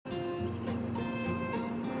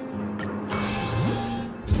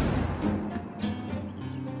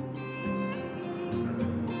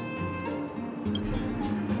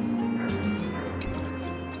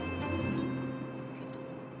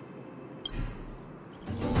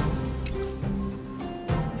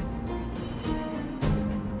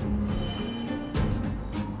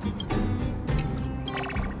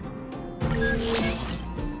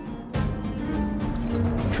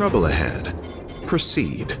Trouble ahead.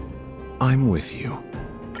 Proceed. I'm with you.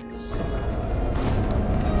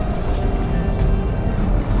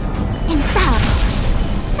 Infallible.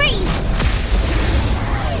 Freeze!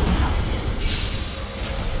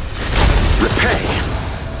 Repay.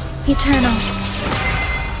 Eternal.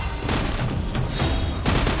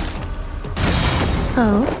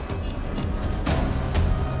 Oh.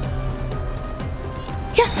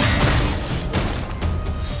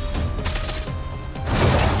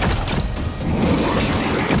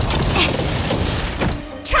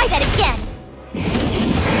 Try that again.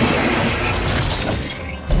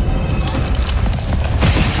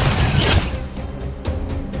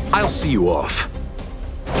 I'll see you off.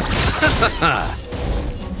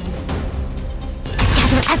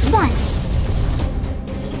 Together as one.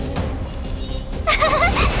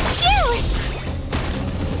 Phew!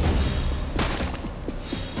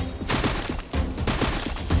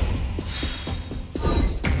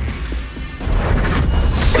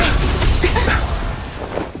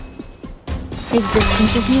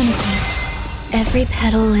 Existence is unity. Every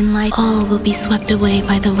petal in life, all will be swept away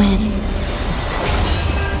by the wind.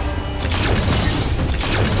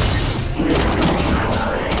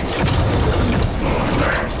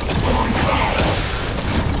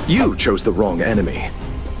 You chose the wrong enemy.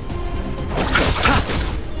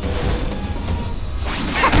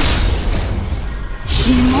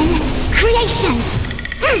 Human creations!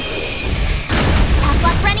 Tough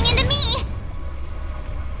luck running into me!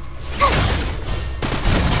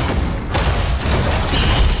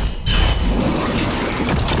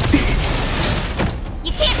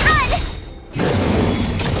 You can't run!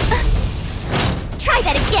 Try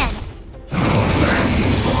that again!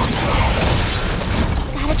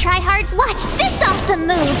 Gotta try hard. Watch this awesome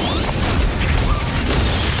move!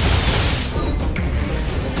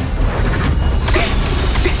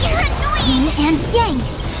 You're annoying! Yin and yang!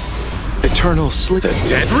 Eternal slither. The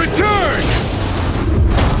dead return!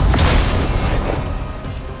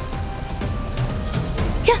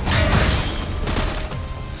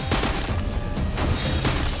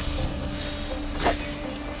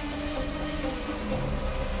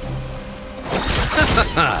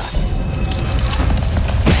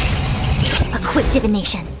 A quick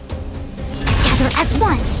divination. Together as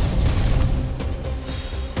one.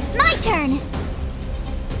 My turn.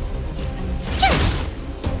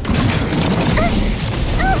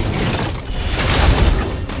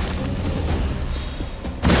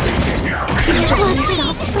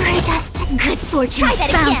 Good fortune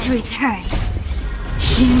bound to return.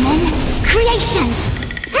 Human creations.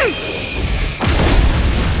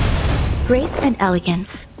 Grace and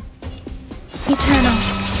elegance. Eternal.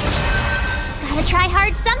 Gotta try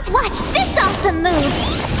hard sometime. Watch this awesome move!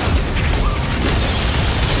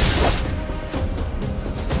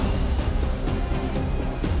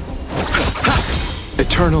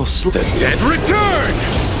 Eternal slither. The dead return!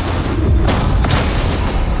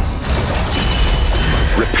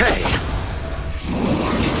 Repay.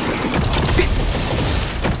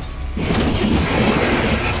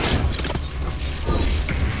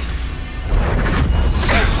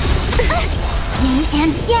 Yin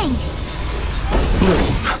and yang. Bloom.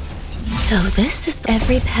 So this is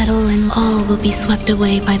every petal and all will be swept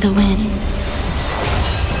away by the wind.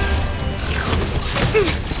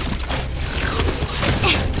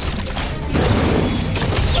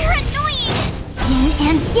 You're annoying! Yin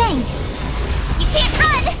and yang. You can't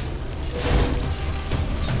run!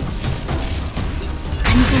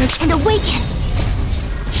 Converge and awaken!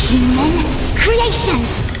 Human creations!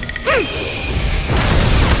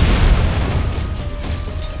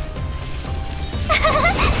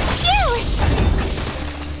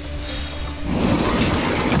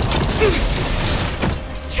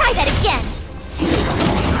 Try that again!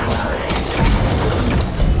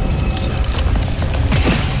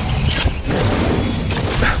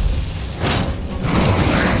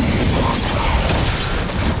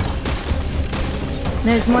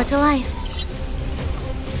 There's more to life.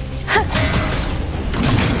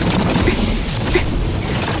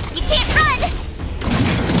 You can't run!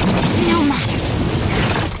 No matter.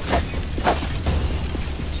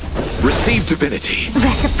 Receive divinity.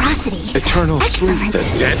 Reciprocity. Eternal sleep. The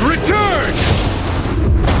dead return!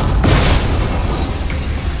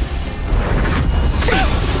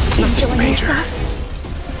 Enjoying major. yourself?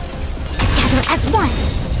 Together as one.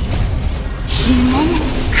 Human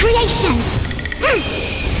creations.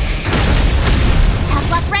 Tough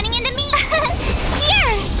luck running into me.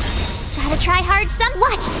 Here. Gotta try hard some.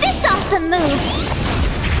 Watch this awesome move.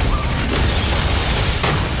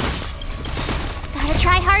 Gotta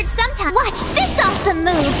try hard sometime. Watch this awesome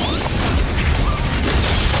move.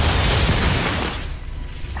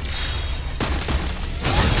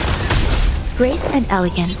 Grace and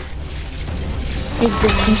elegance.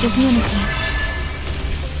 Existence is unity.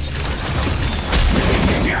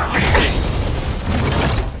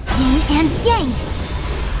 Yin and yang.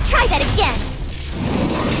 Try that again.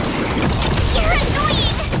 You're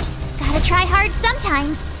annoying. Gotta try hard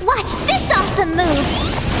sometimes. Watch this awesome move.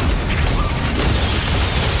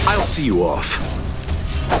 I'll see you off.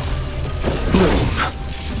 Bloom.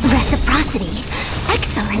 Reciprocity.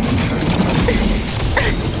 Excellent.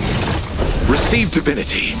 Receive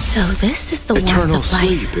divinity. So this is the Eternal warmth of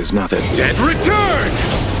life. sleep is not the dead return!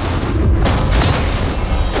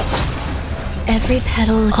 Every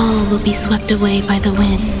petal, all will be swept away by the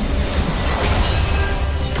wind.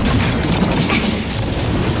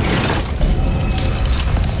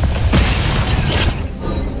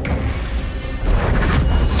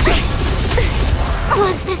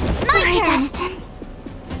 Was this my turn? Dustin.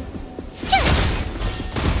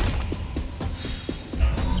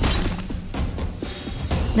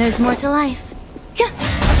 There's more to life.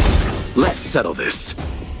 Let's settle this.